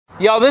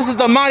Yo, this is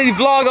the Mighty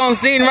Vlog on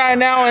scene right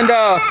now, and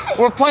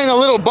we're playing a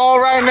little ball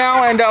right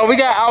now, and we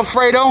got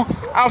Alfredo.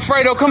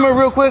 Alfredo, come here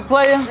real quick,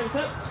 player.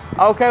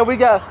 Okay, we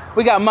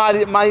got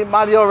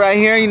Mario right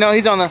here. You know,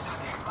 he's on the,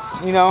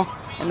 you know,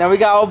 and then we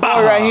got old boy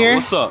right here.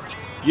 What's up?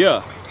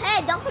 Yeah.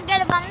 Hey, don't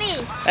forget about me.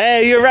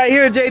 Hey, you're right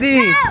here,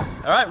 JD. No.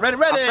 All right, ready.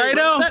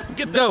 Alfredo, Set,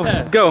 get that go,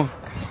 pass. go.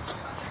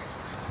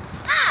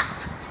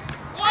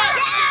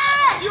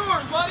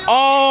 Yours, Mario.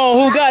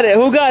 Oh, who got it?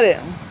 Who got it?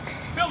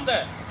 Film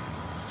that.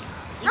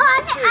 No,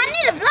 I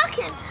need to block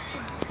him.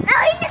 No,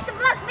 he needs to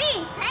block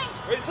me. Hey,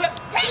 Ready, set.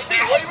 he needs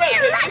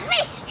to block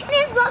me. He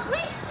needs to block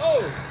me.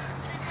 Oh.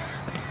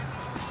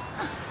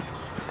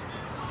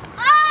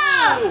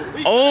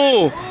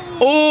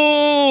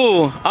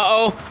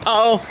 Oh!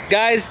 Oh,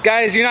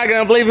 guys, you're not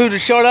gonna believe who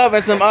just showed up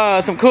at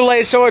some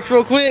Kool-Aid shorts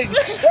real quick.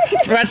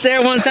 Right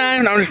there one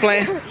time. No, I'm just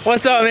playing.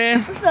 What's up,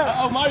 man? What's up?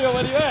 Oh, Mario,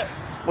 where you at?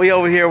 We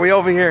over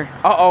here.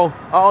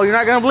 Oh, you're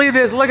not gonna believe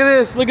this. Look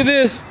at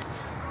this.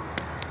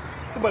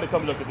 Somebody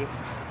come look at this.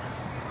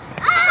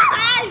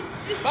 Ah!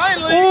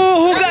 Finally.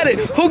 Ooh, who got it?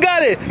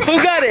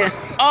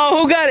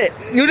 Oh, who got it?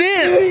 You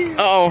did?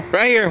 Uh-oh,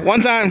 right here,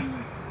 one time.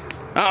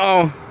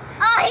 Uh-oh.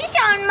 Oh, he's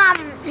showing mom.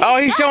 Oh,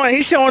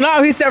 he's showing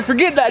off. He said,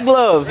 forget that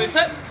glove. Ready,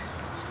 set.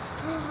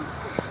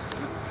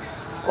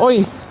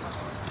 Oi.